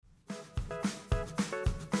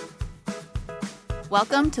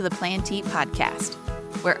Welcome to the Plan T podcast,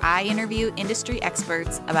 where I interview industry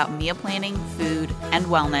experts about meal planning, food, and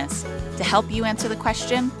wellness to help you answer the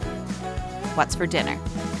question, what's for dinner?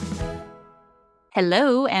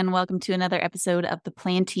 Hello, and welcome to another episode of the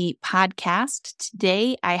Plan T podcast.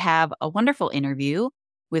 Today, I have a wonderful interview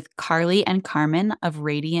with Carly and Carmen of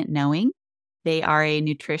Radiant Knowing. They are a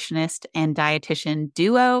nutritionist and dietitian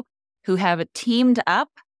duo who have teamed up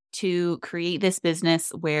to create this business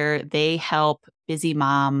where they help busy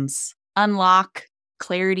moms unlock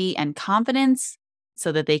clarity and confidence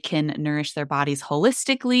so that they can nourish their bodies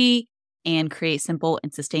holistically and create simple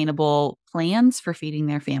and sustainable plans for feeding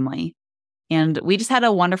their family. And we just had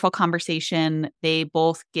a wonderful conversation. They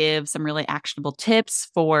both give some really actionable tips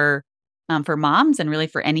for moms and really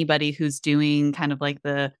for anybody who's doing kind of like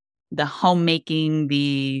the homemaking,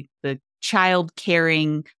 the child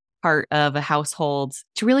caring part of a household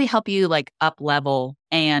to really help you like up level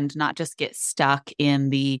and not just get stuck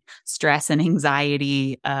in the stress and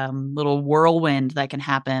anxiety little whirlwind that can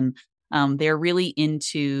happen. They're really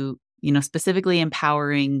into, specifically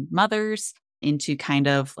empowering mothers into kind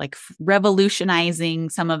of like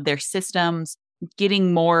revolutionizing some of their systems,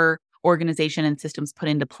 getting more organization and systems put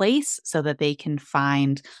into place so that they can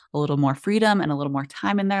find a little more freedom and a little more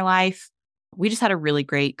time in their life. We just had a really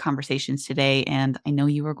great conversation today, and I know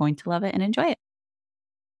you are going to love it and enjoy it.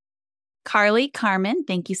 Carly, Carmen,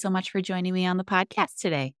 thank you so much for joining me on the podcast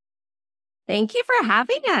today. Thank you for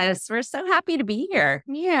having us. We're so happy to be here.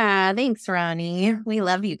 Yeah, thanks, Ronnie. We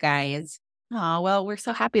love you guys. Oh, well, we're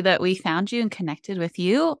so happy that we found you and connected with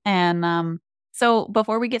you. And so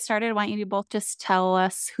before we get started, I want you to both just tell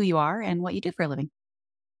us who you are and what you do for a living.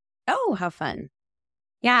 Oh, how fun.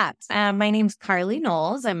 Yeah, my name's Carly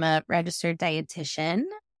Knowles. I'm a registered dietitian,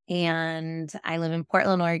 and I live in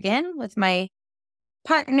Portland, Oregon with my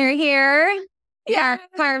partner here. Yeah,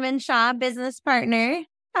 Carmen Shaw, business partner.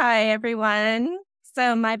 Hi, everyone.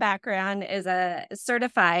 So my background is a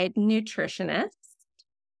certified nutritionist,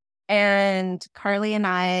 and Carly and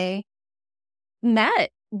I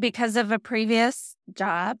met because of a previous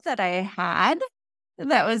job that I had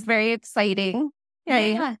that was very exciting.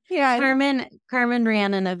 Yeah. Carmen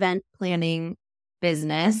ran an event planning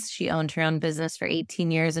business. She owned her own business for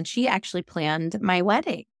 18 years, and she actually planned my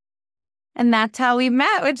wedding. And that's how we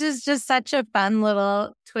met, which is just such a fun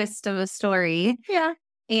little twist of a story. Yeah.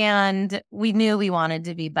 And we knew we wanted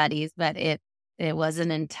to be buddies, but it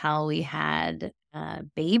wasn't until we had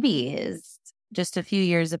babies just a few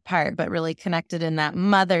years apart, but really connected in that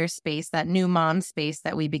mother space, that new mom space,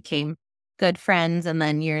 that we became good friends. And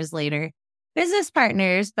then years later, business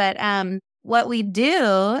partners. But what we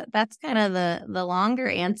do, that's kind of the longer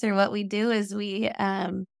answer. What we do is we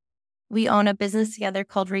own a business together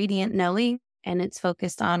called Radiant Knowing, and it's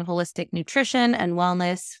focused on holistic nutrition and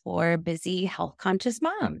wellness for busy, health-conscious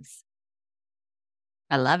moms.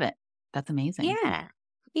 I love it. That's amazing. Yeah.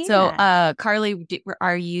 So, Carly,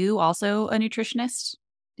 are you also a nutritionist?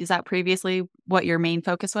 Is that previously what your main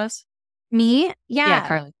focus was? Me? Yeah,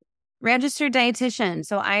 Carly. Registered dietitian.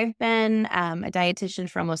 So I've been a dietitian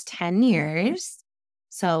for almost 10 years.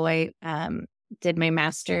 So I did my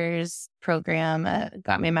master's program,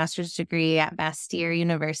 got my master's degree at Bastyr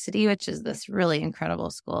University, which is this really incredible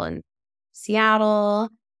school in Seattle,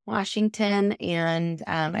 Washington. And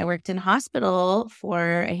I worked in hospital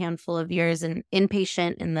for a handful of years, and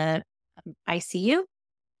inpatient in the ICU,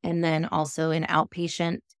 and then also in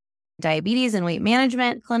outpatient diabetes and weight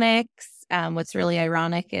management clinics. What's really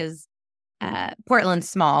ironic is Portland's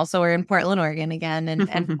small. So we're in Portland, Oregon again, and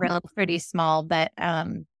Portland's pretty small. But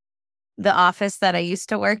the office that I used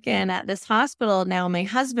to work in at this hospital, now my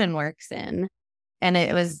husband works in. And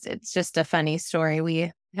it's just a funny story.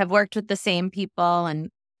 We have worked with the same people, and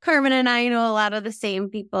Carmen and I know a lot of the same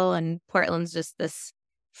people, and Portland's just this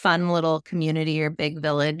fun little community or big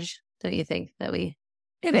village. Don't you think that it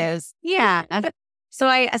is? Yeah. So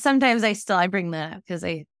I bring that up because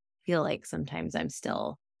I feel like sometimes I'm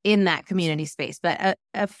still in that community space, but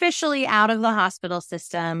officially out of the hospital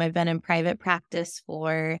system. I've been in private practice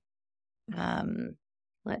for,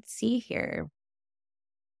 let's see here,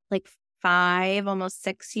 like 5, almost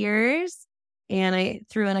 6 years. And I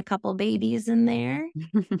threw in a couple babies in there.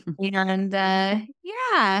 And and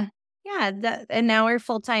now we're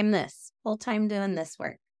full-time doing this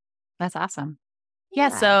work. That's awesome. Yeah.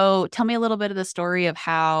 So tell me a little bit of the story of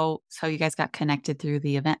how you guys got connected through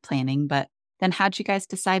the event planning, but then how'd you guys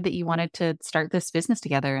decide that you wanted to start this business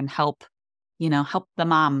together and help the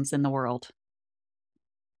moms in the world?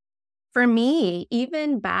 For me,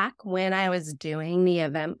 even back when I was doing the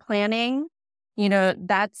event planning,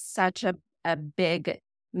 that's such a big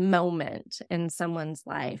moment in someone's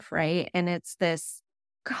life, right? And it's this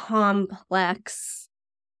complex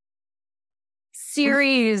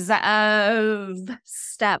series of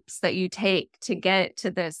steps that you take to get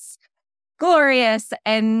to this glorious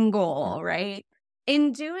end goal, right?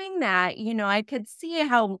 In doing that, I could see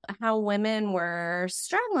how women were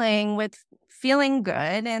struggling with feeling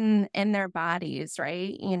good in their bodies,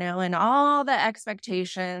 right? And all the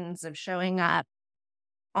expectations of showing up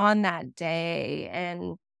on that day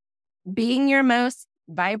and being your most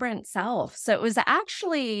vibrant self. So it was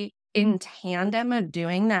actually in tandem of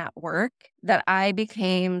doing that work that I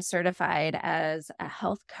became certified as a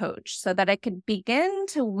health coach so that I could begin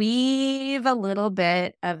to weave a little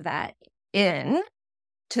bit of that in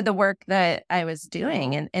to the work that I was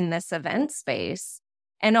doing in this event space.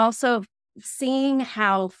 And also seeing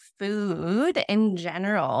how food in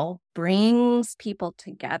general brings people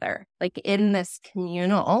together, like in this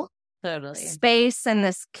communal space and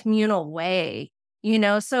this communal way,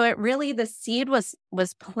 so it really, the seed was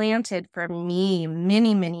planted for me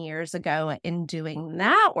many, many years ago in doing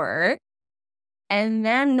that work and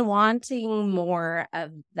then wanting more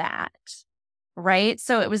of that. Right.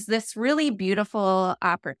 So it was this really beautiful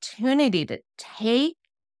opportunity to take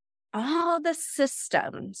all the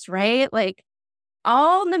systems, right? Like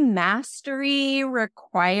all the mastery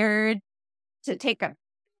required to take a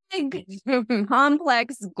big,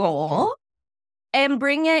 complex goal and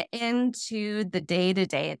bring it into the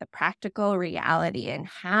day-to-day, the practical reality and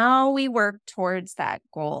how we work towards that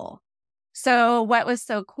goal. So what was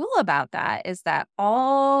so cool about that is that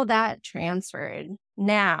all that transferred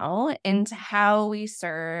now into how we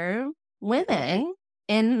serve women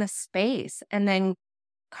in the space. And then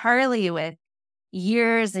Carly, with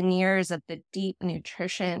years and years of the deep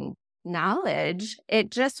nutrition knowledge, it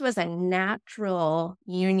just was a natural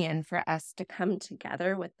union for us to come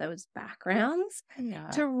together with those backgrounds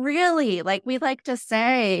to really, like we like to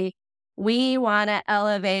say, we want to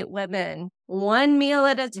elevate women one meal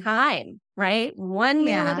at a time, right? One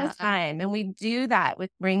meal at a time. And we do that with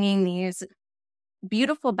bringing these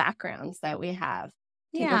beautiful backgrounds that we have.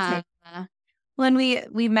 When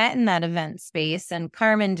we met in that event space, and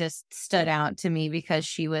Carmen just stood out to me because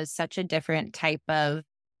she was such a different type of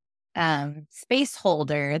space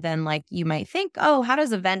holder than like you might think, oh, how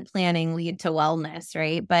does event planning lead to wellness,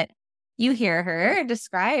 right? But you hear her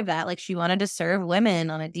describe that like she wanted to serve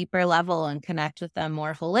women on a deeper level and connect with them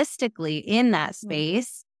more holistically in that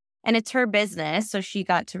space. And it's her business, so she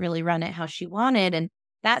got to really run it how she wanted. And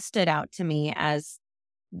that stood out to me as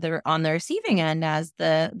on the receiving end as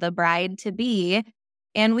the bride to be.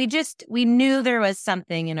 And we knew there was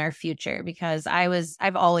something in our future because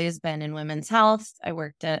I've always been in women's health. I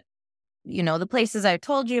worked at, the places I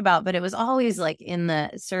told you about, but it was always like in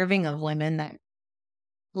the serving of women that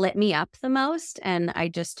lit me up the most. And I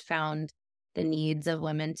just found the needs of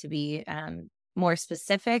women to be more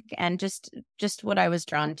specific and just what I was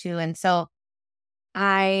drawn to. And so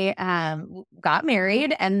I got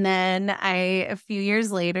married, and then a few years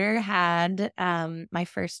later had my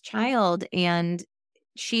first child, and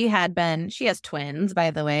she has twins,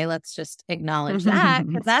 by the way. Let's just acknowledge that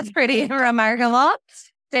because that's pretty remarkable.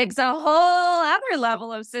 Takes a whole other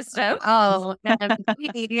level of system. Oh, we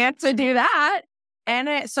need to do that.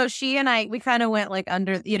 And so she and I, we kind of went like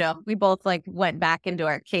under, we both like went back into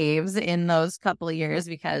our caves in those couple of years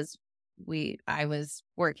because I was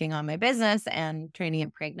working on my business and training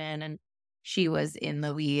and pregnant, and she was in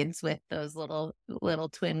the weeds with those little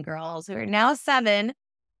twin girls who are now 7.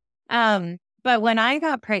 But when I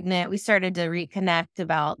got pregnant, we started to reconnect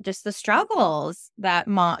about just the struggles that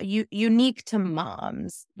unique to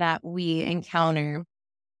moms that we encounter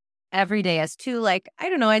every day as two, like, I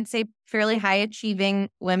don't know, I'd say fairly high achieving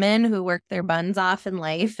women who work their buns off in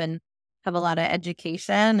life and have a lot of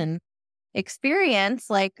education and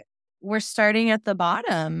experience. Like, we're starting at the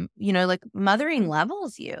bottom, like mothering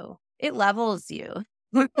levels you. It levels you.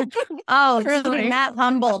 Oh, really? That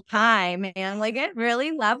humble time, man. Like, it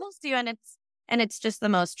really levels you. And it's just the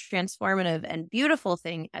most transformative and beautiful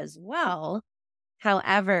thing as well.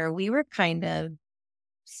 However, we were kind of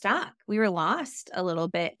stuck. We were lost a little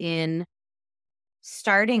bit in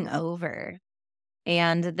starting over.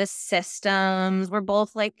 And the systems were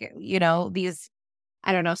both like, these,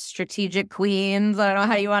 I don't know, strategic queens. I don't know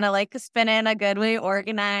how you want to like spin it in a good way,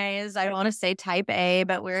 organized. I don't want to say type A,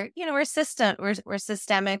 but we're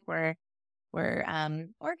systemic, we're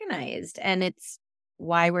organized. And it's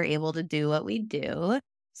why we're able to do what we do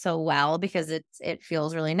so well, because it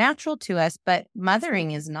feels really natural to us. But mothering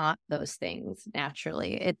is not those things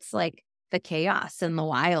naturally. It's like the chaos and the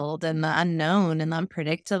wild and the unknown and the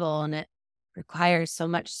unpredictable. And it requires so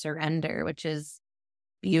much surrender, which is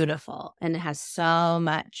beautiful and it has so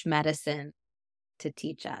much medicine to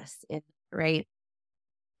teach us, right?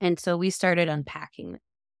 And so we started unpacking it.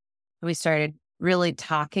 We started really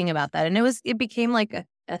talking about that. And it became like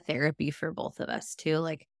a therapy for both of us too.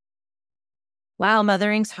 Like, wow,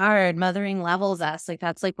 mothering's hard. Mothering levels us. Like,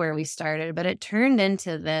 that's like where we started. But it turned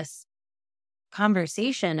into this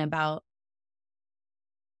conversation about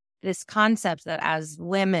this concept that as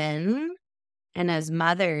women and as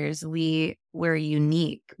mothers, we're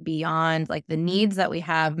unique beyond like the needs that we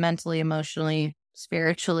have mentally, emotionally,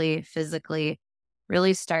 spiritually, physically,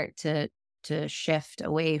 really start to shift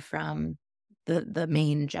away from the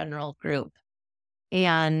main general group.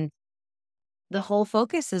 And the whole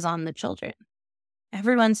focus is on the children.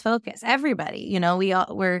 Everyone's focus, everybody,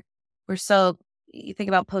 we're so, you think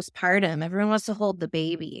about postpartum, everyone wants to hold the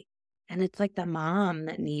baby. And it's like the mom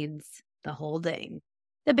that needs the holding.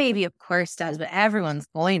 The baby, of course, does, but everyone's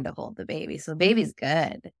going to hold the baby. So baby's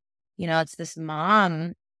good. It's this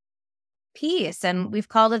mom piece. And we've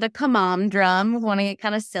called it a come-on drum. We want to get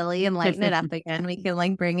kind of silly and lighten it up again. We can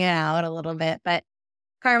like bring it out a little bit. But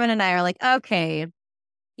Carmen and I are like, okay,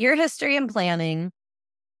 your history and planning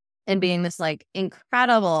and being this like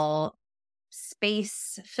incredible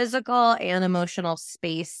space, physical and emotional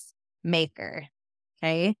space maker.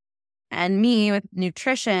 Okay. And me with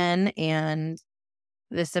nutrition and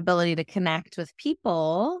this ability to connect with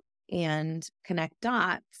people and connect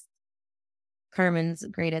dots. Carmen's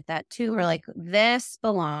great at that too. We're like, this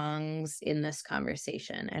belongs in this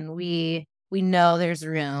conversation. And we know there's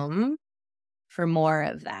room for more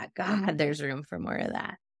of that. God, there's room for more of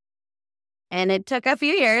that. And it took a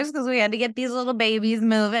few years because we had to get these little babies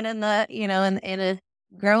moving in the,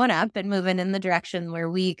 growing up and moving in the direction where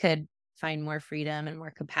we could find more freedom and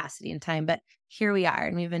more capacity and time. But here we are.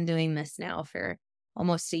 And we've been doing this now for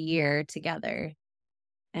almost a year together.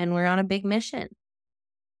 And we're on a big mission.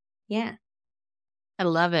 Yeah. I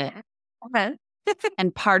love it. Okay.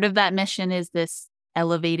 And part of that mission is this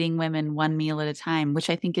elevating women one meal at a time, which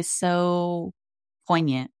I think is so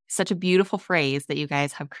poignant. Such a beautiful phrase that you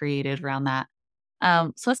guys have created around that.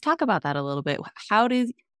 So let's talk about that a little bit. How do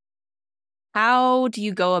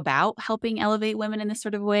you go about helping elevate women in this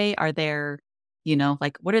sort of way? Are there,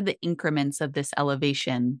 like, what are the increments of this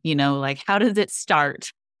elevation? Like, how does it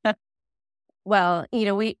start? Well,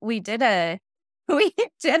 we did a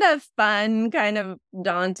fun kind of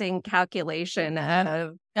daunting calculation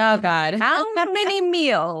of, oh God, how many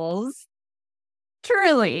meals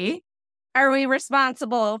truly are we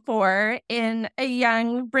responsible for in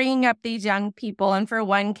bringing up these young people? And for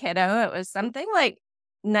one kiddo, it was something like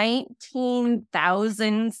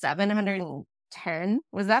 19,710.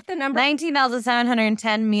 Was that the number?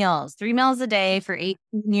 19,710 meals, 3 meals a day for 18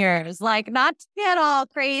 years. Like, not to get all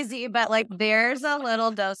crazy, but like there's a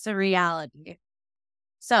little dose of reality.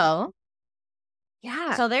 So,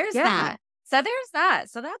 yeah. So there's that. So there's that.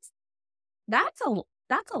 So that's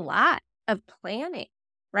a lot of planning,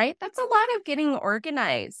 right? That's a lot of getting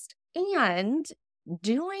organized and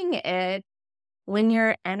doing it when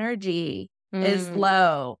your energy is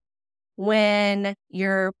low, when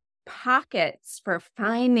your pockets for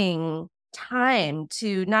finding time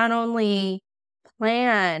to not only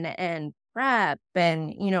plan and prep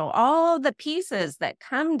and, all the pieces that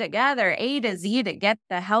come together, A to Z, to get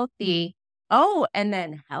the healthy. Oh, and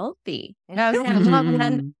then healthy.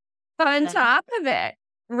 On top of it.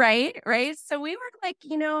 Right. So we were like,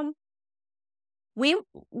 we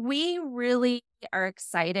really are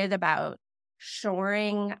excited about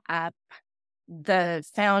shoring up the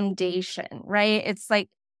foundation, right? It's like,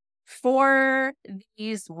 for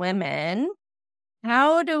these women,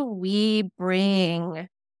 how do we bring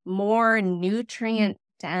more nutrient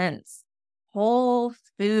dense, whole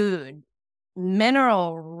food,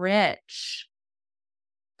 mineral rich,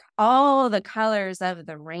 all the colors of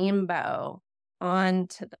the rainbow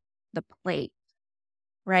onto the plate,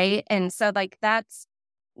 right? And so like that's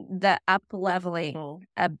the up leveling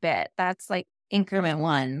a bit. That's like increment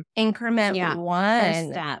one.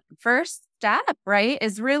 First step, right,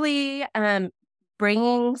 is really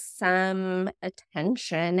bringing some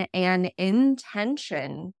attention and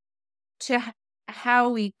intention to how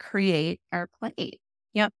we create our plate.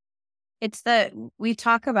 Yep. We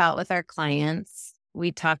talk about with our clients,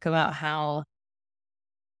 we talk about how,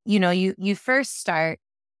 you first start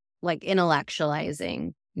like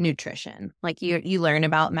intellectualizing nutrition. Like you learn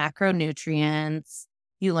about macronutrients,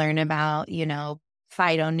 you learn about,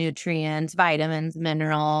 phytonutrients, vitamins,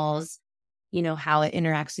 minerals, how it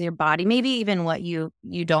interacts with your body, maybe even what you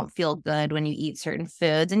don't feel good when you eat certain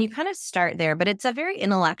foods. And you kind of start there, but it's a very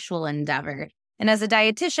intellectual endeavor. And as a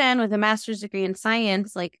dietitian with a master's degree in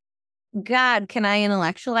science, like God, can I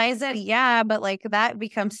intellectualize it? Yeah, but like that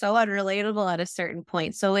becomes so unrelatable at a certain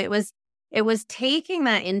point. So it was taking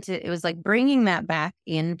that into, it was like bringing that back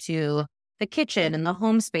into the kitchen and the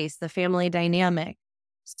home space, the family dynamic.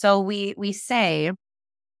 So we say,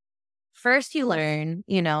 first you learn,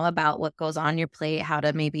 about what goes on your plate, how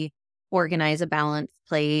to maybe organize a balanced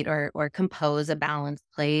plate or compose a balanced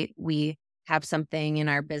plate. We have something in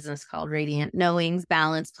our business called Radiant Knowing's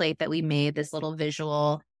balance plate that we made, this little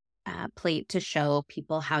visual plate to show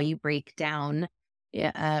people how you break down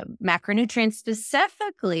macronutrients,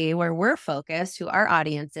 specifically where we're focused, who our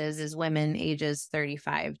audience is women ages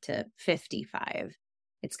 35 to 55.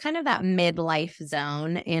 It's kind of that midlife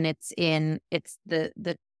zone, and it's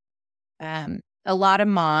the a lot of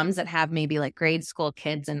moms that have maybe like grade school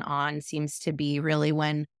kids and on seems to be really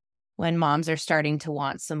when moms are starting to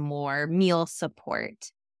want some more meal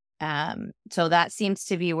support. So that seems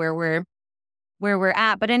to be where we're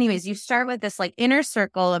at. But anyways, you start with this like inner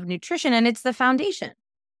circle of nutrition, and it's the foundation.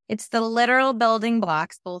 It's the literal building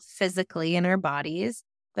blocks, both physically in our bodies,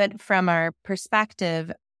 but from our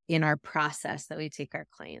perspective in our process that we take our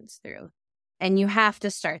clients through. And you have to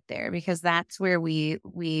start there, because that's where we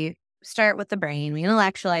start with the brain, we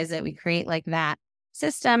intellectualize it, we create like that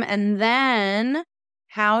system. And then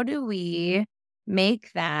how do we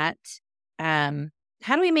make that, a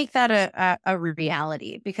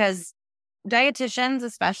reality? Because dietitians,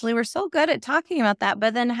 especially, we're so good at talking about that,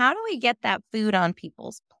 but then how do we get that food on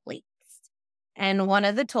people's plates? And one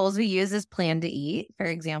of the tools we use is Plan to Eat. For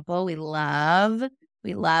example, we love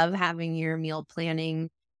having your meal planning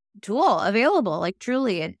tool available. Like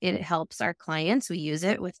truly, it helps our clients. We use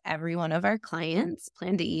it with every one of our clients.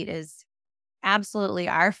 Plan to Eat is absolutely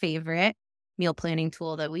our favorite meal planning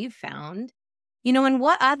tool that we've found. And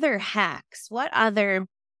what other hacks, what other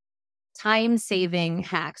time-saving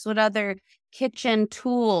hacks, what other kitchen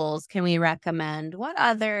tools can we recommend? What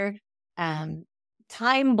other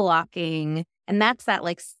time blocking? And that's that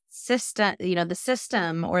like system, the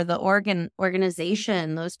system or the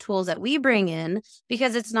organization, those tools that we bring in,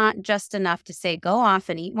 because it's not just enough to say, go off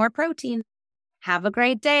and eat more protein. Have a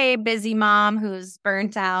great day, busy mom who's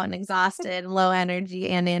burnt out and exhausted, low energy,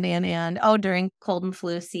 and during cold and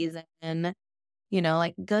flu season,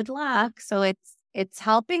 like good luck. So it's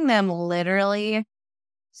helping them literally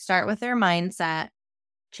start with their mindset,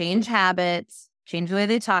 change habits, change the way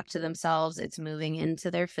they talk to themselves. It's moving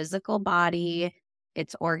into their physical body.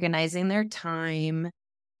 It's organizing their time.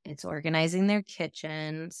 It's organizing their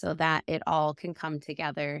kitchen so that it all can come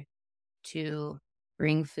together to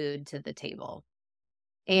bring food to the table.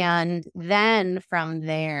 And then from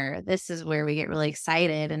there, this is where we get really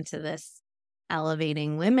excited into this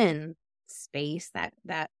elevating women space, that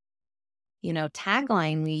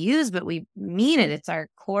tagline we use, but we mean it. It's our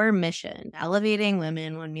core mission, elevating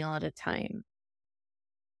women one meal at a time.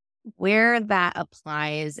 Where that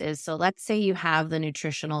applies is, so let's say you have the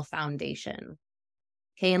nutritional foundation.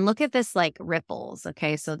 Okay. And look at this like ripples.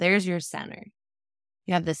 Okay. So there's your center.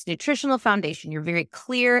 You have this nutritional foundation. You're very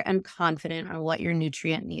clear and confident on what your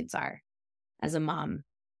nutrient needs are as a mom,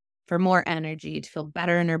 for more energy, to feel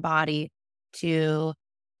better in her body, to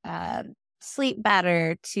sleep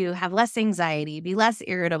better, to have less anxiety, be less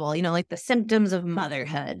irritable, like the symptoms of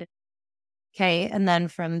motherhood. Okay. And then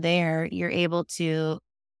from there, you're able to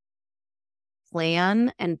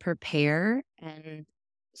plan and prepare and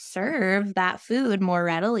serve that food more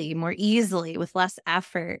readily, more easily, with less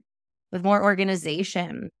effort, with more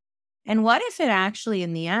organization. And what if it actually,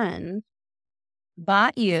 in the end,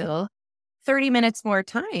 bought you 30 minutes more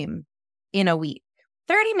time in a week?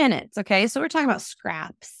 30 minutes. Okay. So we're talking about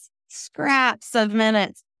scraps of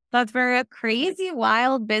minutes. But for a crazy,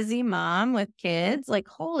 wild, busy mom with kids, like,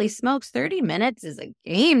 holy smokes, 30 minutes is a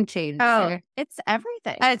game changer. Oh, it's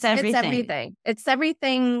everything. It's everything. It's everything. It's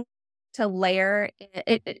everything to layer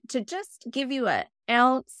it to just give you an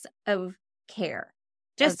ounce of care.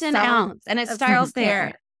 Just an ounce. And it starts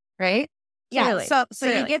there, right? Clearly, yeah. So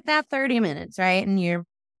you get that 30 minutes, right? And you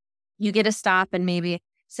get to stop and maybe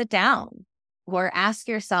sit down or ask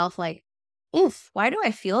yourself, like, oof, why do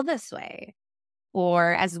I feel this way?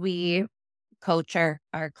 Or as we coach our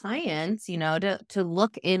clients, to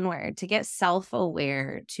look inward, to get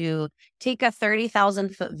self-aware, to take a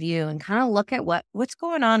 30,000-foot view and kind of look at what's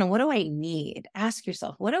going on and what do I need? Ask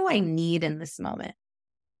yourself, what do I need in this moment?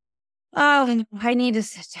 Oh, I need to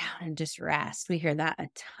sit down and just rest. We hear that a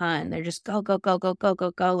ton. They're just go,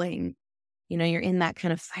 going. You're in that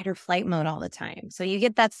kind of fight or flight mode all the time. So you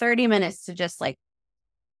get that 30 minutes to just like,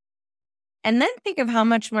 and then think of how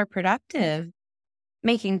much more productive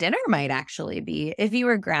making dinner might actually be if you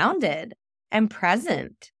were grounded and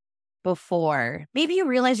present before. Maybe you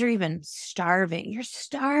realize you're even starving. You're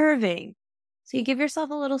starving. So you give yourself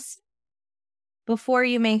a little before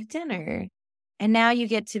you make dinner. And now you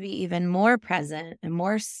get to be even more present and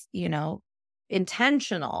more,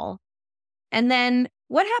 intentional. And then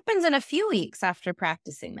what happens in a few weeks after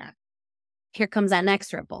practicing that? Here comes that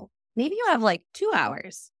next ripple. Maybe you have like 2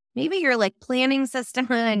 hours. Maybe your like planning system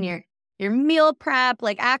and your meal prep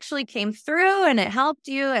like actually came through and it helped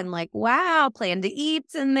you, and like, wow, Plan to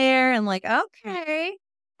Eat's in there, and like, okay,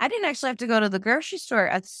 I didn't actually have to go to the grocery store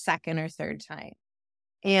a second or third time.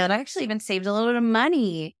 And I actually even saved a little bit of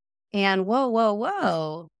money. And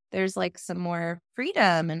whoa, there's like some more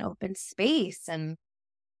freedom and open space. And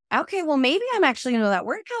okay, well, maybe I'm actually going to that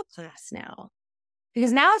workout class now,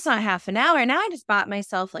 because now it's not half an hour. Now I just bought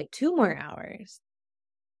myself like 2 more hours.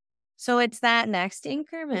 So it's that next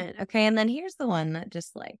increment. Okay. And then here's the one that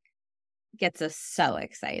just like gets us so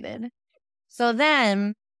excited. So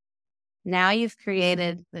then now you've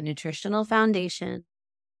created the nutritional foundation.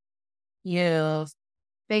 You've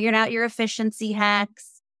figured out your efficiency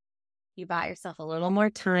hacks. You bought yourself a little more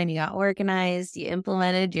time. You got organized. You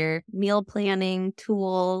implemented your meal planning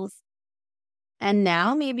tools. And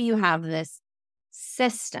now maybe you have this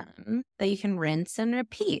system that you can rinse and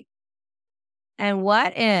repeat. And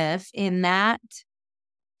what if in that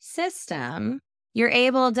system, you're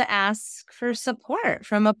able to ask for support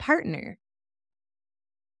from a partner?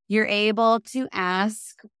 You're able to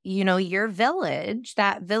ask, your village,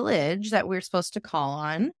 that we're supposed to call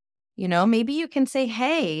on, maybe you can say,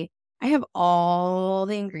 hey, I have all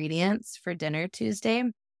the ingredients for dinner Tuesday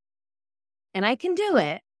and I can do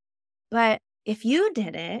it. But if you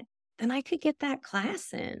did it, then I could get that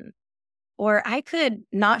class in, or I could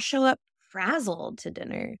not show up frazzled to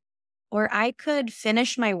dinner, or I could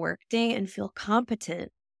finish my workday and feel competent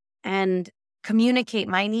and communicate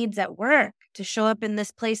my needs at work to show up in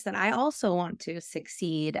this place that I also want to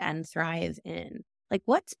succeed and thrive in. Like,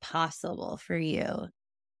 what's possible for you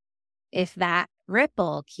if that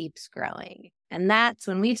ripple keeps growing? And that's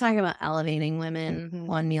when we talk about elevating women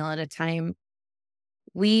one meal at a time.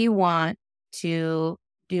 We want to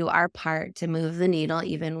do our part to move the needle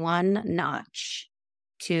even one notch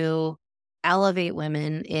to elevate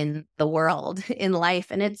women in the world, in life.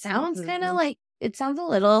 And it sounds kind of like, it sounds a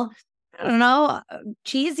little, I don't know,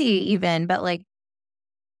 cheesy even, but like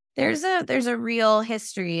there's a real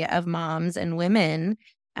history of moms and women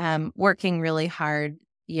working really hard,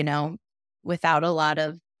 without a lot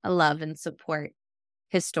of love and support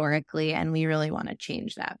historically. And we really want to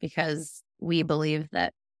change that, because we believe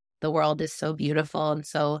that the world is so beautiful and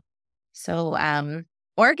so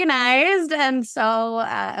organized and so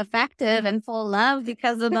effective and full of love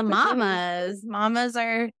because of the mamas. Mamas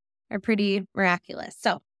are pretty miraculous.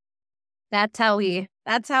 So that's how we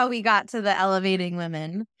got to the elevating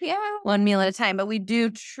women. Yeah. One meal at a time. But we do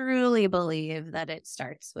truly believe that it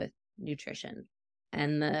starts with nutrition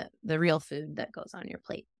and the real food that goes on your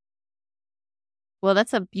plate. Well,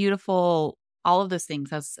 that's a beautiful, all of those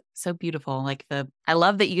things. That's so beautiful. Like I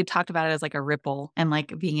love that you talked about it as like a ripple and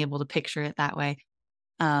like being able to picture it that way.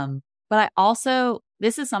 But I also,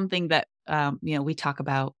 this is something that, we talk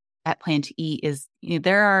about at Plan to Eat is,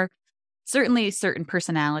 there are certainly certain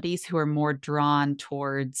personalities who are more drawn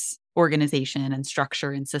towards organization and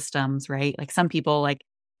structure and systems, right? Like some people, like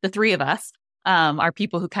the three of us, are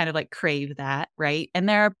people who kind of like crave that, right? And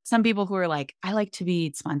there are some people who are like, I like to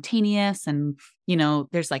be spontaneous and,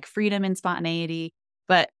 there's like freedom in spontaneity.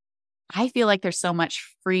 But I feel like there's so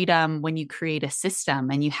much freedom when you create a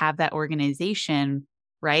system and you have that organization,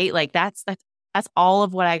 right? Like that's all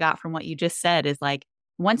of what I got from what you just said is like,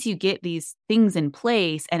 once you get these things in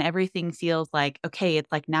place and everything feels like, okay,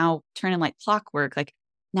 it's like now turning like clockwork, like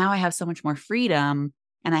now I have so much more freedom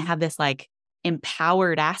and I have this like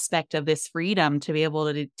empowered aspect of this freedom to be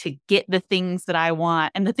able to get the things that I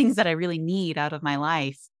want and the things that I really need out of my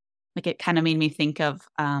life. Like it kind of made me think of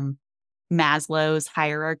Maslow's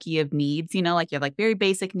hierarchy of needs, like you have like very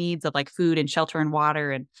basic needs of like food and shelter and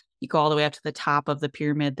water, and you go all the way up to the top of the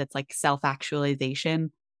pyramid that's like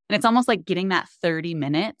self-actualization. And it's almost like getting that 30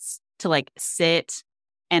 minutes to like sit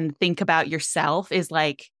and think about yourself is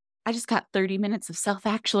like, I just got 30 minutes of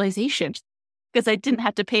self-actualization because I didn't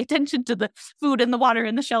have to pay attention to the food and the water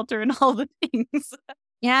and the shelter and all the things.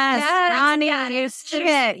 Yes, Ronnie, you see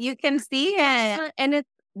it. You can see it. And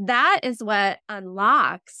that is what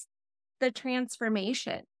unlocks the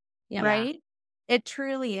transformation, right? It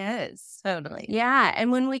truly is. Totally. Yeah.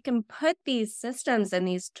 And when we can put these systems and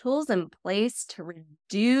these tools in place to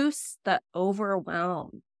reduce the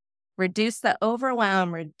overwhelm, reduce the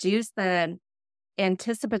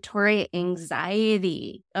anticipatory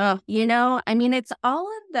anxiety. Oh, I mean, it's all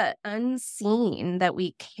of the unseen that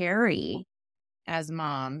we carry as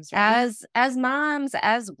moms, right? as moms,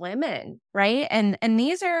 as women, right? And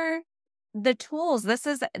these are the tools. This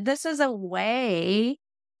is a way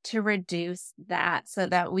to reduce that so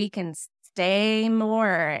that we can stay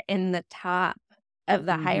more in the top of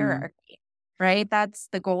the hierarchy, right? That's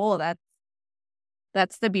the goal.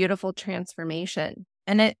 That's the beautiful transformation.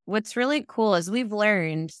 And what's really cool is we've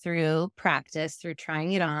learned through practice, through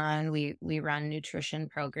trying it on. We run nutrition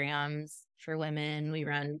programs for women. We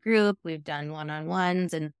run group. We've done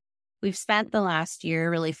one-on-ones, and we've spent the last year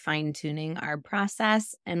really fine-tuning our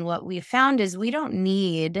process. And what we found is we don't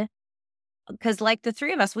need, because like the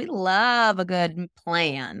three of us, we love a good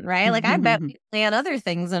plan, right? Like I bet we plan other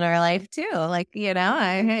things in our life too. Like,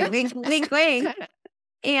 wink, wink, wink.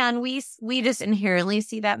 And we just inherently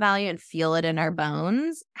see that value and feel it in our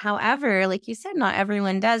bones. However, like you said, not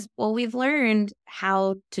everyone does. Well, we've learned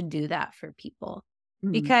how to do that for people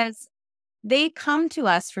because they come to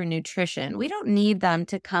us for nutrition. We don't need them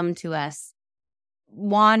to come to us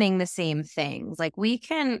wanting the same things. Like we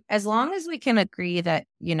can, as long as we can agree that,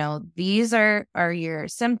 these are your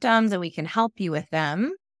symptoms and we can help you with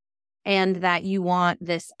them and that you want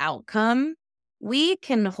this outcome, we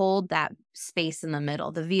can hold that space in the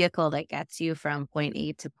middle, the vehicle that gets you from point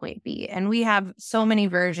A to point B. And we have so many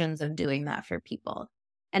versions of doing that for people.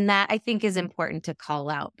 And that I think is important to call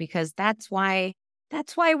out because that's why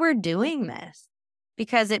we're doing this,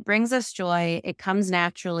 because it brings us joy. It comes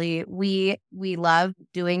naturally. We love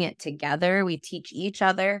doing it together. We teach each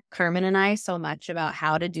other, Carmen and I, so much about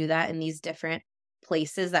how to do that in these different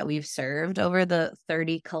places that we've served over the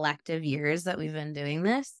 30 collective years that we've been doing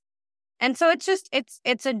this. And so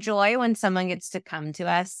it's a joy when someone gets to come to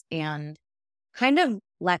us and kind of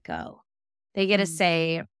let go. They get to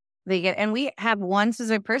say, and we have one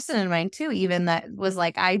specific person in mind too, even that was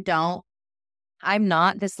like, I'm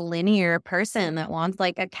not this linear person that wants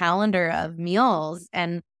like a calendar of meals.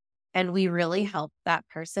 And we really help that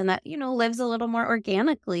person that, lives a little more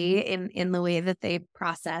organically in the way that they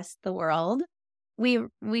process the world.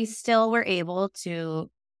 We still were able to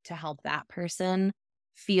help that person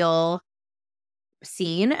feel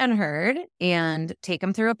seen and heard and take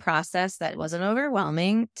them through a process that wasn't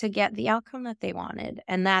overwhelming to get the outcome that they wanted.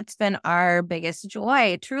 And that's been our biggest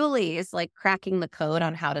joy, truly, is like cracking the code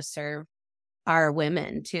on how to serve our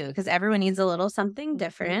women too, because everyone needs a little something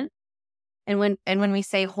different. And when we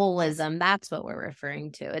say holism, that's what we're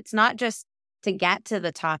referring to. It's not just to get to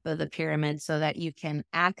the top of the pyramid so that you can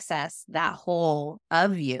access that whole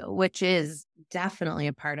of you, which is definitely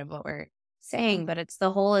a part of what we're saying, but it's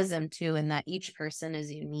the holism too, in that each person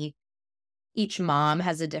is unique. Each mom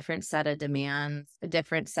has a different set of demands, a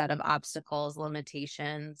different set of obstacles,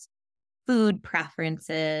 limitations, food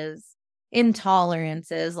preferences,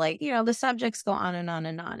 intolerances, like, the subjects go on and on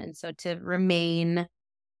and on. And so to remain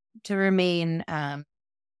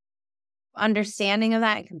understanding of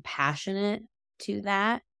that and compassionate to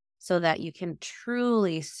that so that you can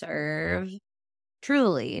truly serve,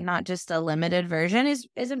 not just a limited version is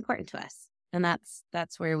important to us. And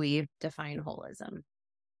that's where we define holism.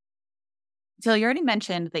 So you already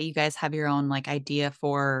mentioned that you guys have your own like idea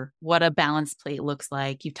for what a balanced plate looks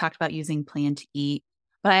like. You've talked about using Plan to Eat,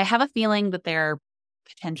 but I have a feeling that there are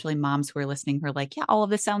potentially moms who are listening who are like, yeah, all of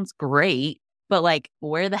this sounds great, but like,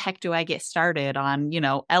 where the heck do I get started on,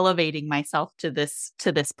 elevating myself to this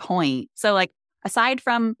point? So like, aside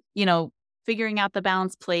from, figuring out the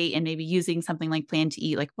balanced plate and maybe using something like Plan to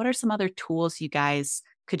Eat, like what are some other tools you guys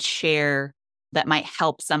could share that might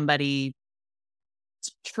help somebody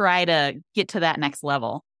try to get to that next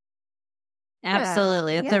level?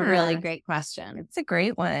 Absolutely. It's a really great question. It's a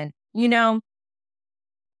great one.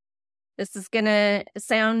 This is going to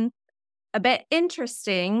sound a bit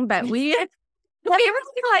interesting, but we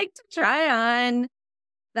really like to try on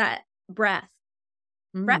that breath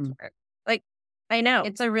work. Like, I know.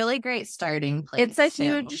 It's a really great starting place. It's a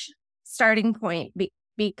huge starting point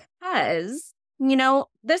because,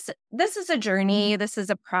 this is a journey. This is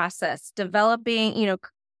a process. Developing,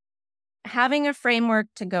 having a framework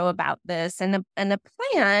to go about this and a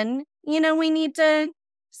plan, we need to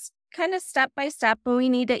kind of step by step, but we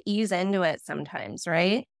need to ease into it sometimes,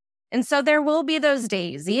 right? And so there will be those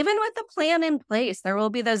days, even with the plan in place, there will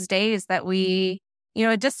be those days that we,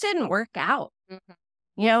 it just didn't work out.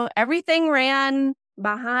 Everything ran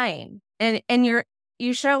behind and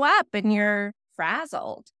you show up and you're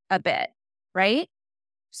frazzled a bit, right?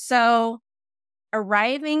 So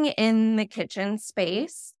arriving in the kitchen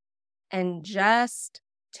space and just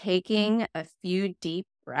taking a few deep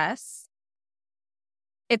breaths,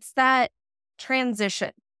 it's that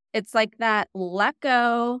transition. It's like that let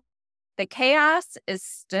go. The chaos is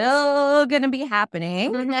still going to be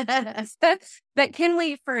happening. But can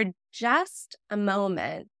we, for just a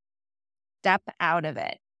moment, step out of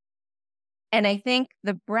it? And I think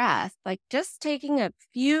the breath, like just taking a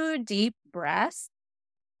few deep breaths,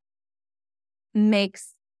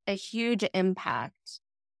 makes a huge impact.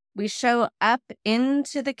 We show up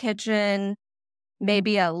into the kitchen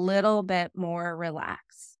maybe a little bit more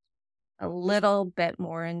relaxed, a little bit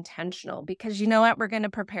more intentional, because you know what? We're going to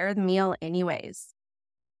prepare the meal anyways.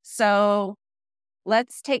 So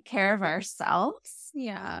let's take care of ourselves.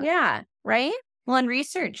 Yeah. Yeah. Right? Well, and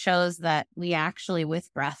research shows that we actually,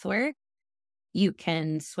 with breath work, you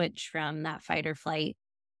can switch from that fight or flight,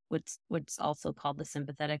 what's also called the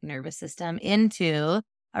sympathetic nervous system, into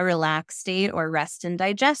a relaxed state or rest and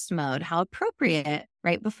digest mode. How appropriate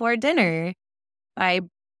right before dinner by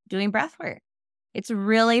doing breath work. It's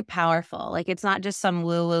really powerful. Like, it's not just some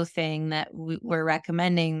woo-woo thing that we're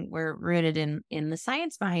recommending. We're rooted in the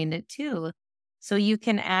science behind it too. So you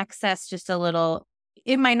can access just a little,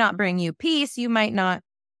 it might not bring you peace. You might not,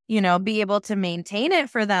 be able to maintain it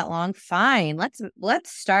for that long. Fine.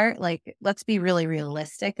 Let's start, like, let's be really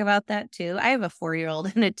realistic about that too. I have a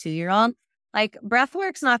 4-year-old and a 2-year-old. Like, breath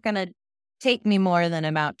work's not going to take me more than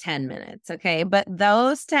about 10 minutes. Okay. But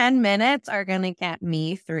those 10 minutes are going to get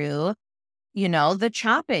me through, the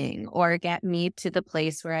chopping, or get me to the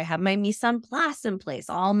place where I have my mise en place in place.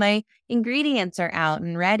 All my ingredients are out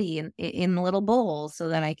and ready in little bowls so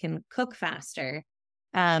that I can cook faster.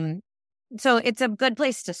 So it's a good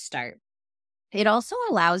place to start. It also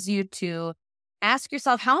allows you to ask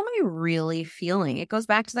yourself, how am I really feeling? It goes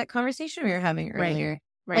back to that conversation we were having earlier.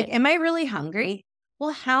 Right. Like, am I really hungry?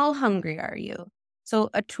 Well, how hungry are you? So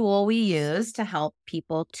a tool we use to help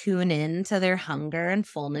people tune in to their hunger and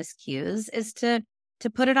fullness cues is to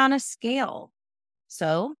put it on a scale.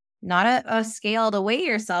 So not a scale to weigh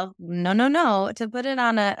yourself. No. To put it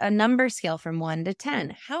on a number scale from 1 to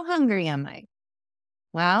 10. How hungry am I?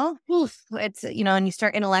 Well, it's, and you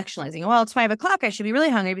start intellectualizing. Well, it's 5 o'clock. I should be really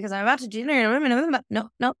hungry because I'm about to do dinner.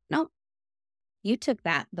 No. You took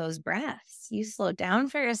those breaths. You slowed down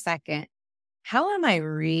for a second. How am I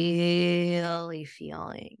really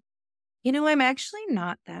feeling? I'm actually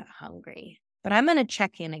not that hungry, but I'm going to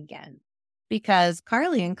check in again, because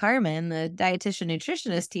Carly and Carmen, the dietitian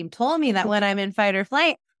nutritionist team, told me that when I'm in fight or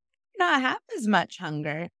flight, I don't have as much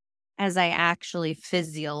hunger as I actually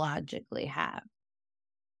physiologically have.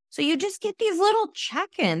 So you just get these little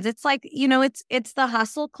check-ins. It's like, it's the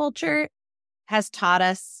hustle culture has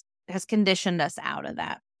conditioned us out of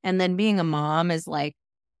that. And then being a mom is like,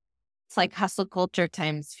 it's like hustle culture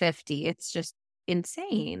times 50. It's just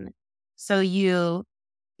insane. So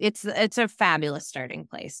it's a fabulous starting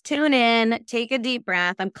place. Tune in, take a deep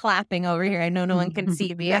breath. I'm clapping over here. I know no one can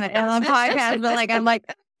see me on the podcast, but I'm like,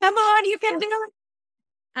 come on, you can do it.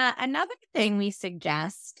 Another thing we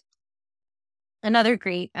suggest, another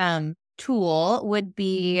great tool would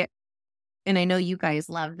be, and I know you guys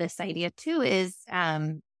love this idea too,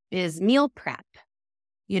 is meal prep.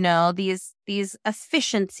 These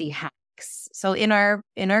efficiency hacks. So in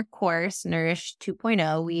our course, Nourish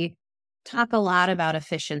 2.0, we talk a lot about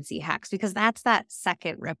efficiency hacks, because that's that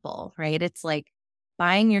second ripple, right? It's like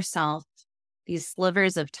buying yourself these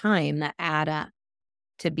slivers of time that add up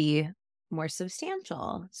to be more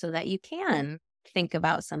substantial, so that you can think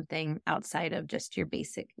about something outside of just your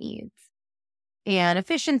basic needs. And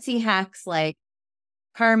efficiency hacks, like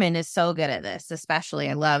Carmen is so good at this,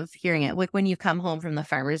 especially. I love hearing it. Like when you come home from the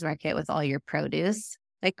farmer's market with all your produce,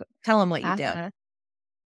 like, tell them what you do.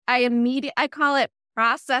 I call it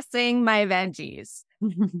processing my veggies.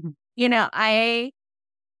 I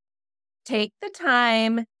take the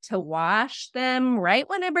time to wash them right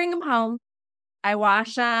when I bring them home. I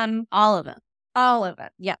wash them. All of them.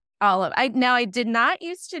 Yeah, all of it. I did not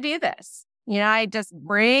used to do this. I just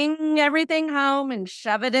bring everything home and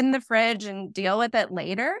shove it in the fridge and deal with it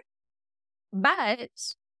later. But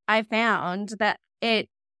I found that it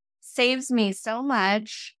saves me so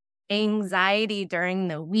much anxiety during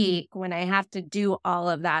the week when I have to do all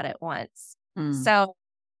of that at once. So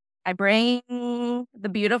I bring the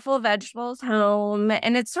beautiful vegetables home,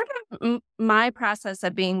 and it's sort of my process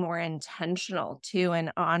of being more intentional too,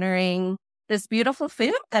 and honoring this beautiful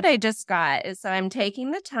food that I just got. So I'm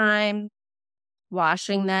taking the time,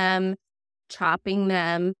 washing them, chopping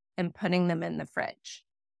them, and putting them in the fridge.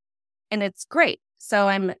 And it's great. So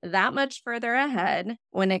I'm that much further ahead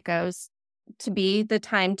when it goes to be the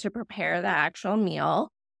time to prepare the actual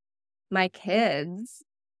meal. My kids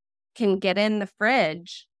can get in the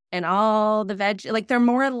fridge and all the they're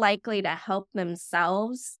more likely to help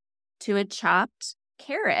themselves to a chopped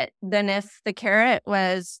carrot than if the carrot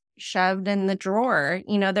was shoved in the drawer.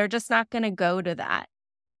 They're just not going to go to that.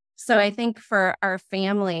 So I think for our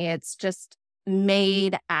family, it's just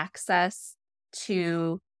made access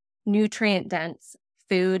to nutrient-dense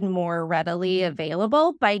food more readily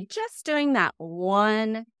available by just doing that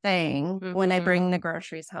one thing when I bring the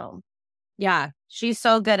groceries home. Yeah, she's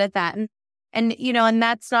so good at that. And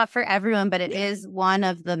that's not for everyone, but it is one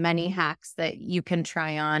of the many hacks that you can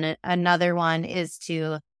try on. Another one is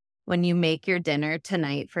when you make your dinner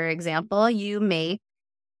tonight, for example,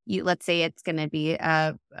 let's say it's going to be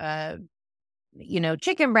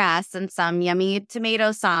chicken breast and some yummy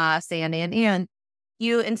tomato sauce and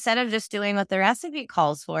you, instead of just doing what the recipe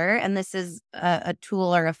calls for, and this is a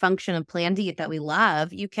tool or a function of Plan to Eat that we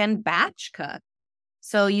love, you can batch cook.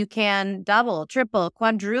 So you can double, triple,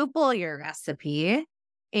 quadruple your recipe.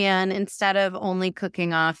 And instead of only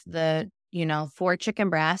cooking off the, 4 chicken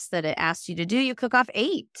breasts that it asked you to do, you cook off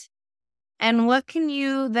 8. And what can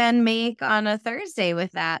you then make on a Thursday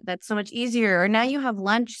with that? That's so much easier. Or now you have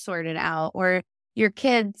lunch sorted out, or your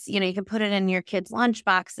kids, you can put it in your kids' lunch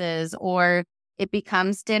boxes, or it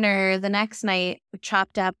becomes dinner the next night,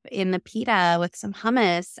 chopped up in the pita with some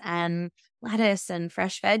hummus and lettuce and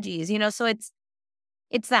fresh veggies, so it's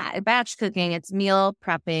that batch cooking, it's meal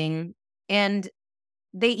prepping, and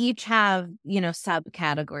they each have,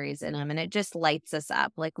 subcategories in them, and it just lights us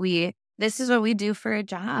up. Like this is what we do for a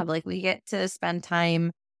job. Like we get to spend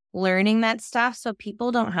time learning that stuff so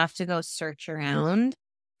people don't have to go search around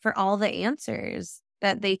for all the answers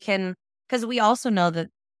that they can, because we also know that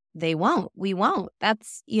we won't.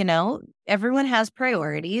 That's, everyone has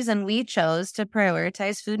priorities, and we chose to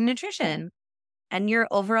prioritize food and nutrition and your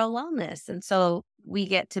overall wellness. And so we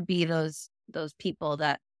get to be those people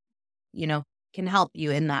that, can help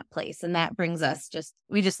you in that place. And that brings us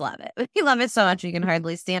we just love it. We love it so much we can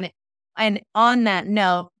hardly stand it. And on that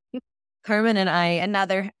note, Carmen and I,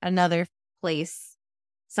 another place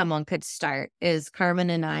someone could start is Carmen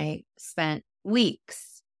and I spent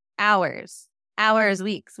weeks, hours,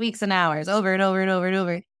 weeks and hours over and over and over and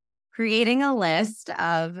over creating a list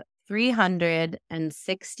of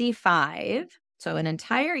 365, so an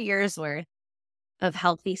entire year's worth of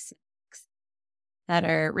healthy snacks that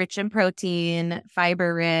are rich in protein,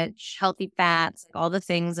 fiber rich, healthy fats, all the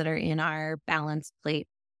things that are in our balanced plate.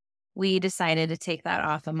 We decided to take that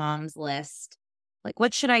off of mom's list. Like,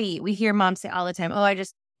 what should I eat? We hear mom say all the time, oh, I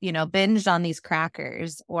just, binged on these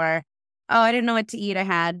crackers, or, oh, I didn't know what to eat. I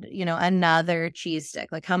had, another cheese stick.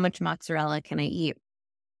 Like, how much mozzarella can I eat?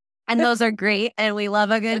 And those are great. And we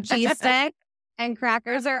love a good cheese stick, and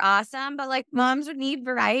crackers are awesome. But like, moms would need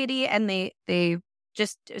variety, and they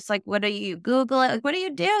just, it's like, what do you Google it? Like, what do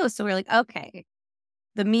you do? So we're like, okay,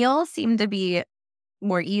 the meals seem to be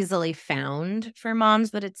more easily found for moms,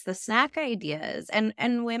 but it's the snack ideas.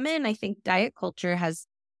 And women, I think diet culture has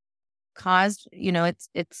caused,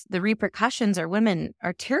 it's the repercussions are women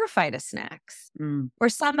are terrified of snacks. Or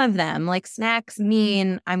some of them, like snacks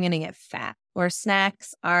mean I'm going to get fat, or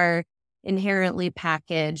snacks are inherently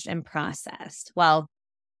packaged and processed. Well,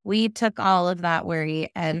 we took all of that worry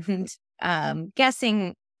and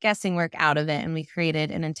guessing work out of it, and we created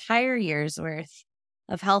an entire year's worth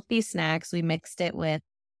of healthy snacks. We mixed it with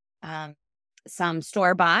some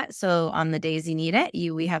store-bought. So on the days you need it,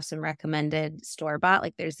 we have some recommended store-bought.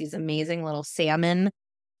 Like there's these amazing little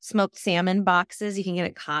smoked salmon boxes you can get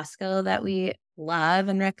at Costco that we love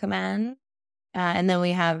and recommend. And then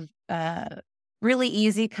we have really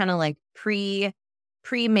easy kind of like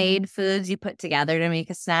pre-made foods you put together to make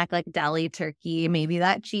a snack, like deli turkey, maybe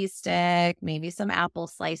that cheese stick, maybe some apple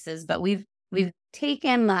slices. But we've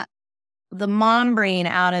taken the mom brain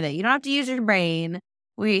out of it. You don't have to use your brain.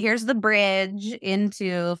 Here's the bridge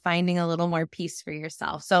into finding a little more peace for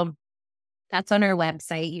yourself. So that's on our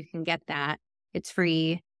website. You can get that. It's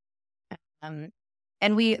free. And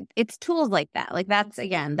it's tools like that. Like that's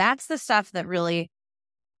the stuff that really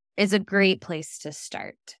is a great place to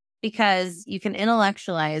start, because you can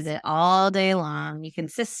intellectualize it all day long. You can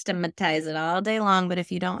systematize it all day long. But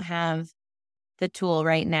if you don't have the tool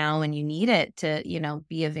right now when you need it to,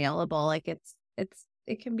 be available, like it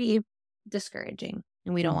can be discouraging,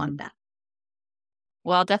 and we don't want that.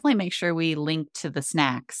 Well, I'll definitely make sure we link to the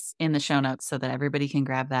snacks in the show notes so that everybody can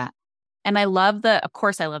grab that. And I love the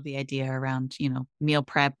idea around, meal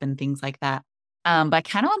prep and things like that. But I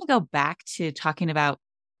kind of want to go back to talking about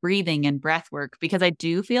breathing and breath work, because I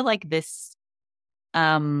do feel like this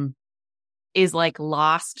is like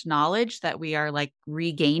lost knowledge that we are like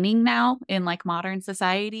regaining now in like modern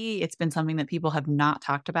society. It's been something that people have not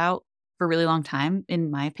talked about for a really long time,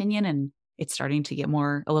 in my opinion, and it's starting to get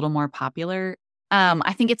a little more popular.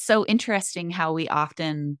 I think it's so interesting how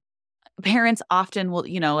parents often will,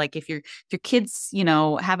 like if your kids,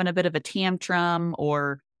 having a bit of a tantrum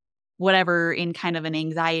or whatever in kind of an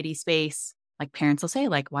anxiety space, like parents will say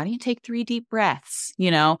like, why don't you take 3 deep breaths?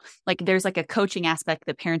 Like there's like a coaching aspect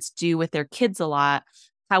that parents do with their kids a lot.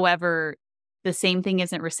 However, the same thing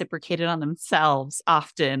isn't reciprocated on themselves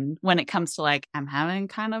often when it comes to like, I'm having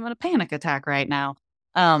kind of a panic attack right now.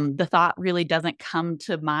 The thought really doesn't come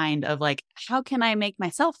to mind of like, how can I make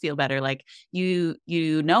myself feel better? Like you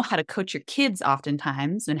know how to coach your kids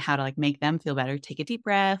oftentimes and how to like make them feel better. Take a deep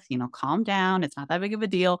breath, calm down. It's not that big of a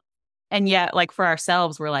deal. And yet, like for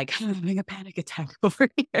ourselves, we're like, I'm having a panic attack over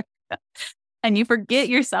here. And you forget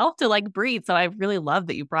yourself to like breathe. So I really love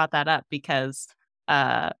that you brought that up because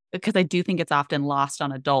I do think it's often lost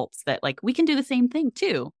on adults that like we can do the same thing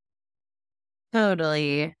too.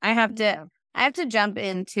 Totally. I have to jump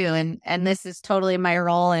into, and this is totally my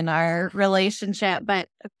role in our relationship, but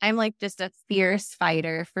I'm like just a fierce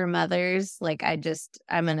fighter for mothers. Like I'm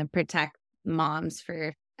going to protect moms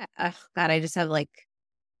for, God, I just have like,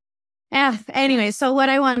 yeah. Anyway, so where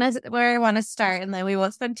I want to start, and then we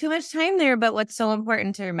won't spend too much time there. But what's so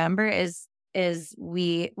important to remember is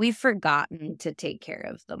we've forgotten to take care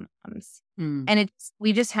of the moms, and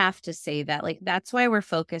we just have to say that. Like that's why we're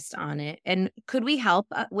focused on it. And could we help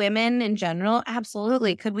women in general?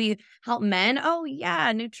 Absolutely. Could we help men? Oh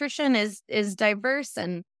yeah, nutrition is diverse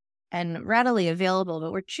and readily available.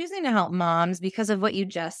 But we're choosing to help moms because of what you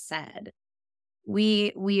just said.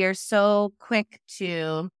 We are so quick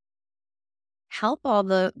to help all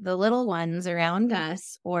the little ones around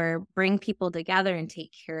us or bring people together and take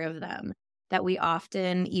care of them, that we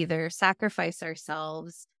often either sacrifice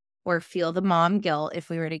ourselves or feel the mom guilt if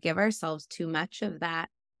we were to give ourselves too much of that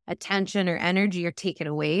attention or energy or take it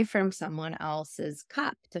away from someone else's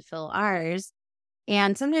cup to fill ours.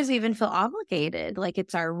 And sometimes we even feel obligated, like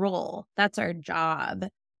it's our role. That's our job.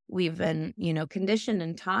 We've been, conditioned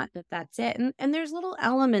and taught that that's it. And there's little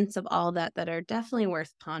elements of all that are definitely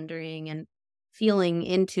worth pondering and feeling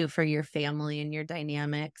into for your family and your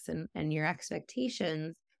dynamics and your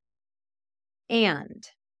expectations. And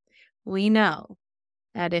we know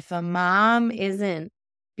that if a mom isn't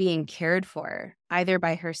being cared for, either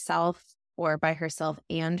by herself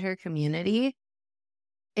and her community,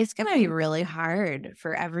 it's going to be really hard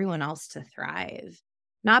for everyone else to thrive.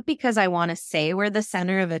 Not because I want to say we're the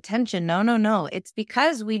center of attention. No. It's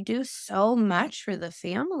because we do so much for the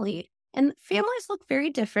family. And families look very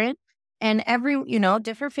different. And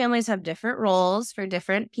different families have different roles for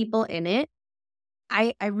different people in it.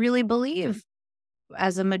 I really believe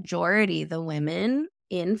as a majority, the women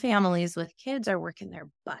in families with kids are working their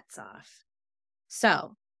butts off.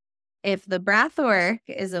 So if the breath work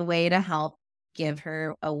is a way to help give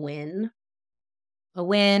her a win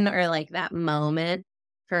or like that moment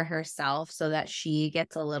for herself so that she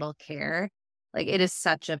gets a little care, like it is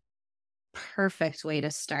such a perfect way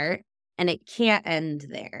to start, and it can't end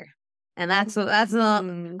there. And that's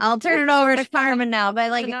I'll turn it over to Carmen now,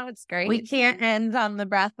 but like, no, it's great. We can't end on the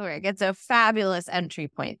breath work. It's a fabulous entry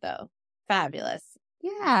point though. Fabulous.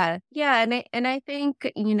 Yeah. And I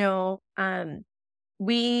think,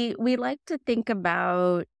 we like to think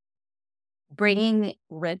about bringing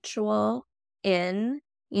ritual in.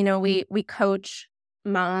 We coach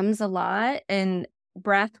moms a lot, and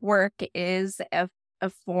breath work is a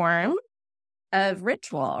form of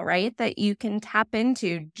ritual, right? That you can tap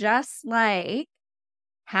into, just like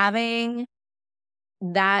having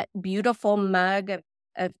that beautiful mug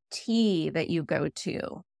of tea that you go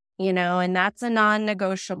to, and that's a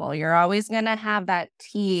non-negotiable. You're always going to have that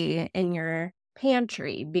tea in your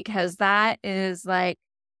pantry because that is like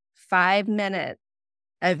 5 minutes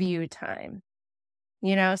of you time,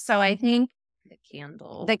 so I think the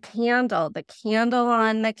candle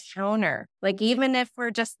on the counter, like even if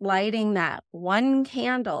we're just lighting that one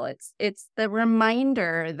candle, it's the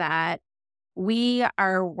reminder that we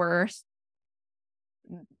are worth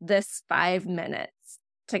this 5 minutes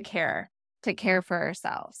to care for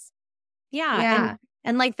ourselves. Yeah.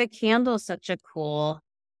 And like the candle is such a cool,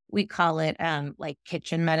 we call it like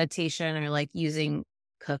kitchen meditation, or like using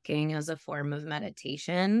cooking as a form of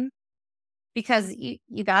meditation. Because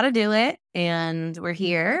you got to do it, and we're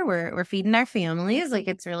here, we're feeding our families, like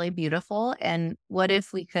it's really beautiful. And what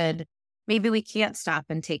if maybe we can't stop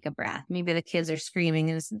and take a breath? Maybe the kids are screaming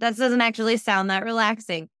and that doesn't actually sound that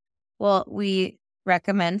relaxing. Well, we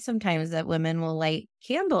recommend sometimes that women will light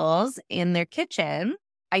candles in their kitchen,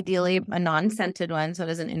 ideally a non-scented one so it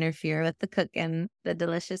doesn't interfere with the cooking, the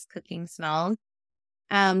delicious cooking smells.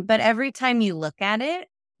 But every time you look at it,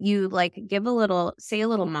 you like say a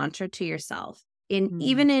little mantra to yourself.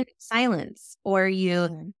 even in silence, or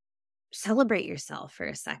you celebrate yourself for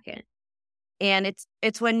a second. And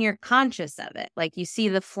it's when you're conscious of it, like you see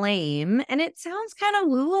the flame, and it sounds kind of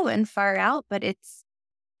woo and far out, but it's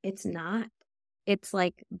not. It's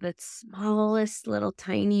like the smallest, little,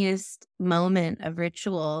 tiniest moment of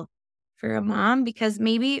ritual for a mom, because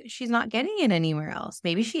maybe she's not getting it anywhere else.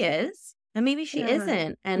 Maybe she is, and maybe she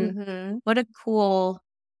isn't. And what a cool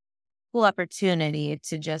opportunity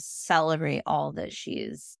to just celebrate all that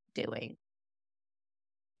she's doing.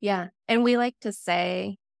 Yeah. And we like to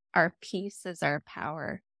say our peace is our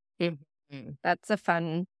power. That's a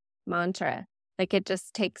fun mantra. Like, it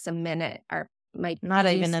just takes a minute. Not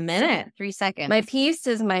even a minute, 3 seconds. My peace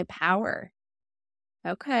is my power.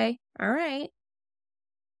 Okay. All right.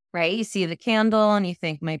 Right? You see the candle and you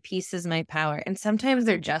think, my peace is my power. And sometimes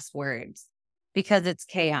they're just words because it's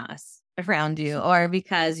chaos around you, or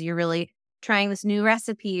because you're really trying this new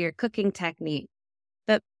recipe or cooking technique.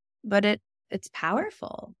 But it's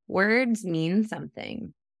powerful. Words mean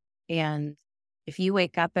something. And if you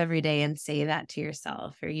wake up every day and say that to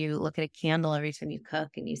yourself, or you look at a candle every time you cook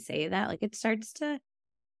and you say that, like, it starts to,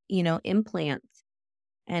 implant,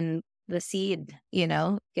 and the seed,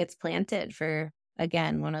 gets planted for,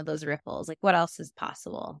 again, one of those ripples. Like, what else is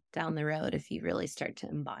possible down the road if you really start to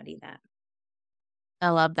embody that? I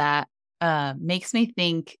love that. Makes me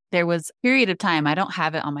think there was a period of time, I don't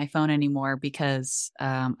have it on my phone anymore because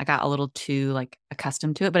I got a little too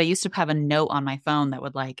accustomed to it, but I used to have a note on my phone that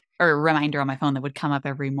would or a reminder on my phone that would come up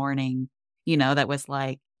every morning, that was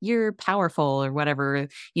like, you're powerful or whatever,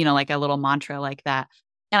 like a little mantra like that.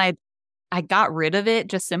 And I got rid of it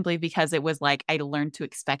just simply because it was like I learned to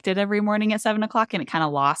expect it every morning at 7:00, and it kind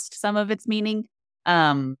of lost some of its meaning.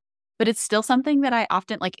 But it's still something that I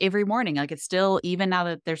often, every morning, it's still, even now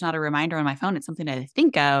that there's not a reminder on my phone, it's something that I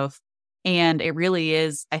think of. And it really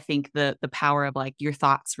is, I think, the power of your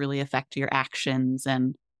thoughts really affect your actions.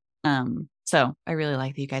 And so I really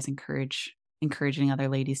like that you guys encouraging other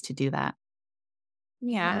ladies to do that.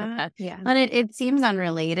 Yeah. And it seems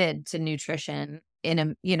unrelated to nutrition in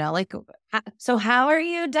a, so how are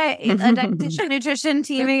you a dietitian nutrition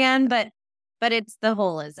team again? But it's the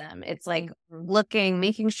holism. It's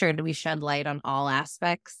making sure that we shed light on all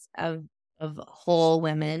aspects of whole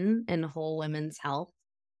women and whole women's health,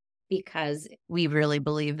 because we really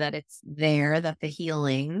believe that it's there, that the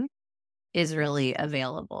healing is really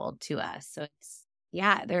available to us. So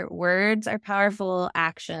their words are powerful,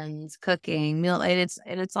 actions, cooking, meal, and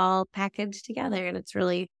it's all packaged together, and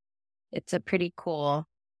it's a pretty cool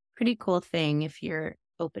thing if you're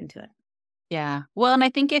open to it. Yeah. Well, and I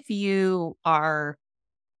think if you are,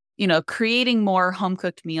 creating more home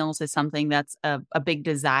cooked meals is something that's a big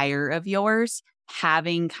desire of yours,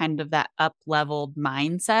 having kind of that up leveled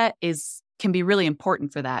mindset can be really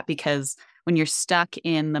important for that, because when you're stuck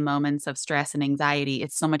in the moments of stress and anxiety,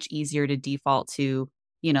 it's so much easier to default to,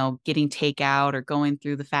 getting takeout or going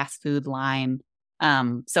through the fast food line.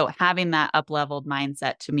 So having that up leveled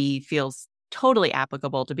mindset to me feels totally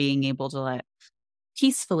applicable to being able to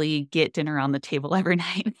peacefully get dinner on the table every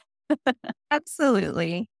night.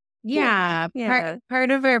 Absolutely. Yeah.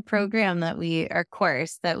 Part of our program our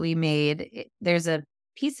course that we made, there's a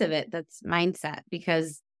piece of it that's mindset,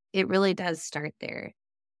 because it really does start there.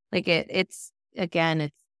 It's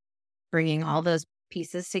bringing all those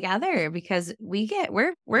pieces together, because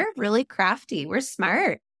we're really crafty. We're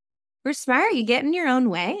smart. You get in your own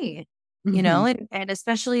way, and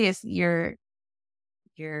especially if you're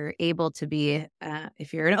able to be,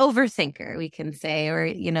 if you're an overthinker, we can say, or,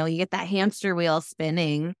 you get that hamster wheel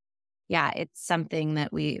spinning. Yeah, it's something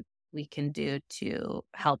that we can do to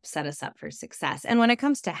help set us up for success. And when it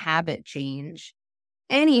comes to habit change,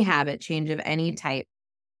 any habit change of any type,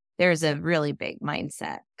 there's a really big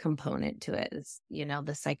mindset component to it.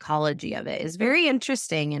 The psychology of it is very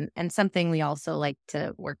interesting, and something we also like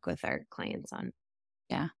to work with our clients on.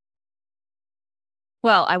 Yeah.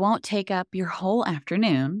 Well, I won't take up your whole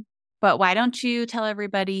afternoon, but why don't you tell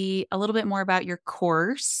everybody a little bit more about your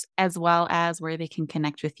course, as well as where they can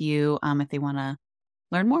connect with you if they want to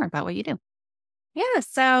learn more about what you do. Yeah.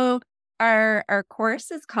 So our course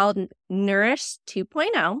is called Nourish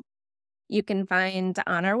 2.0. You can find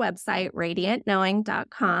on our website,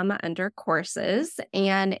 radiantknowing.com, under courses.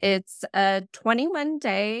 And it's a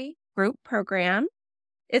 21-day group program.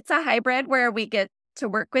 It's a hybrid where we get to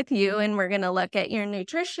work with you, and we're going to look at your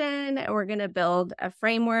nutrition, and we're going to build a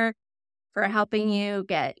framework for helping you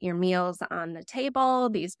get your meals on the table,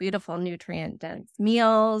 these beautiful nutrient-dense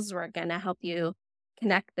meals. We're going to help you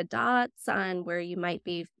connect the dots on where you might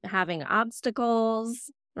be having obstacles,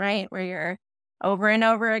 right? Where you're over and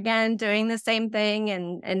over again doing the same thing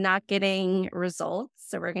and not getting results.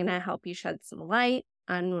 So we're going to help you shed some light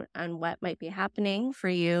on what might be happening for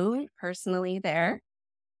you personally there.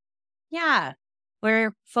 Yeah.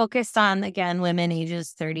 We're focused on, again, women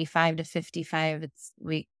ages 35 to 55.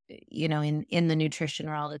 In the nutrition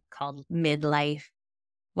world, it's called midlife.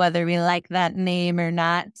 Whether we like that name or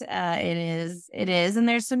not, it is. And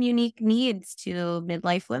there's some unique needs to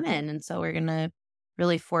midlife women. And so we're going to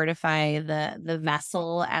really fortify the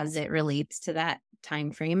vessel as it relates to that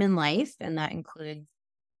time frame in life. And that includes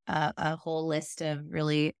a whole list of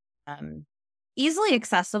really easily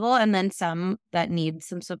accessible, and then some that need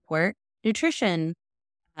some support, nutrition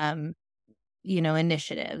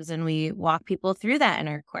initiatives. And we walk people through that in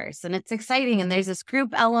our course. And it's exciting. And there's this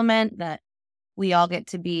group element that we all get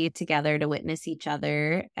to be together to witness each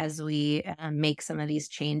other as we make some of these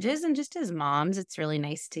changes. And just as moms, it's really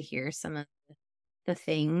nice to hear some of the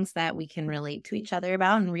things that we can relate to each other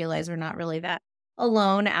about and realize we're not really that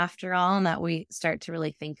alone after all, and that we start to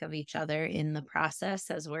really think of each other in the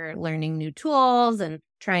process as we're learning new tools and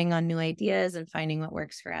trying on new ideas and finding what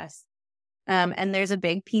works for us. And there's a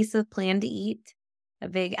big piece of Plan to Eat, a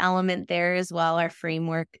big element there as well. Our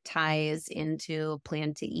framework ties into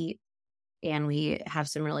Plan to Eat. And we have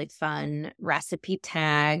some really fun recipe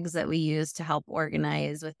tags that we use to help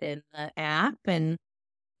organize within the app. And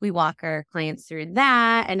we walk our clients through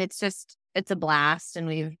that. And it's a blast.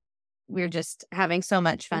 And we're just having so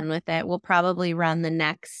much fun with it. We'll probably run the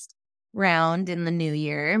next round in the new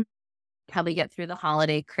year, probably get through the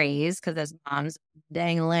holiday craze, because as moms,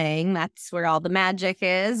 dang-a-lang, that's where all the magic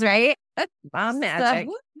is, right? Mom magic.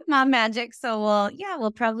 Mom magic. So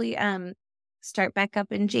we'll probably start back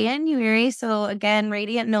up in January. So again,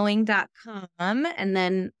 radiantknowing.com. And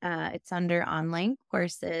then it's under online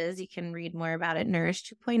courses. You can read more about it, Nourish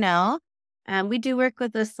 2.0. We do work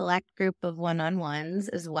with a select group of one-on-ones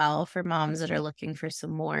as well for moms that are looking for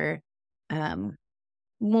some more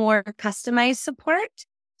customized support.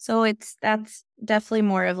 So that's definitely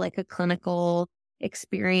more of like a clinical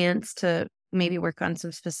experience to maybe work on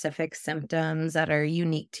some specific symptoms that are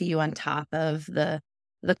unique to you on top of the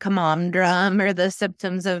conundrum or the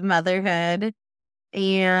symptoms of motherhood.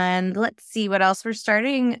 And let's see what else. We're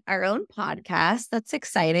starting our own podcast. That's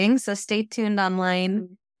exciting. So stay tuned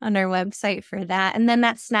online on our website for that. And then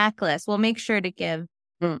that snack list, we'll make sure to give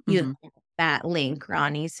you that link,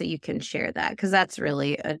 Ronnie, so you can share that, because that's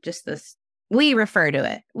really just this. We refer to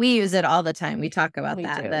it. We use it all the time. We talk about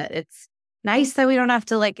that it's nice that we don't have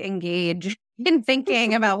to engage in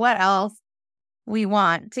thinking about what else we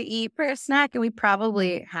want to eat for a snack. And we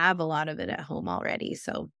probably have a lot of it at home already.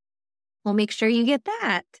 So we'll make sure you get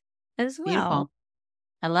that as well. Beautiful.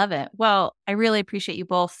 I love it. Well, I really appreciate you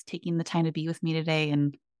both taking the time to be with me today.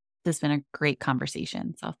 And this has been a great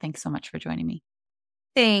conversation. So thanks so much for joining me.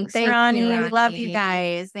 Thanks, Ronnie. We love you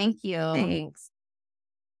guys. Thank you.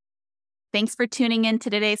 Thanks for tuning in to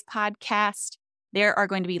today's podcast. There are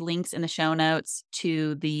going to be links in the show notes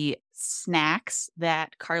to the snacks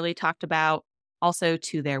that Carly talked about, also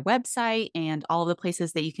to their website and all of the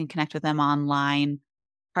places that you can connect with them online.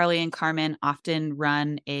 Carly and Carmen often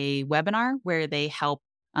run a webinar where they help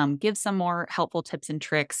give some more helpful tips and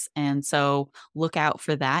tricks. And so look out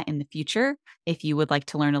for that in the future if you would like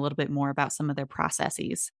to learn a little bit more about some of their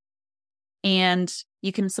processes. And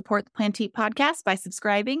you can support the Plan to Eat podcast by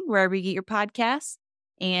subscribing wherever you get your podcasts,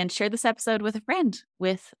 and share this episode with a friend,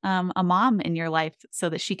 with a mom in your life, so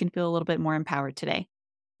that she can feel a little bit more empowered today.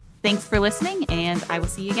 Thanks for listening, and I will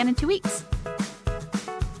see you again in 2 weeks.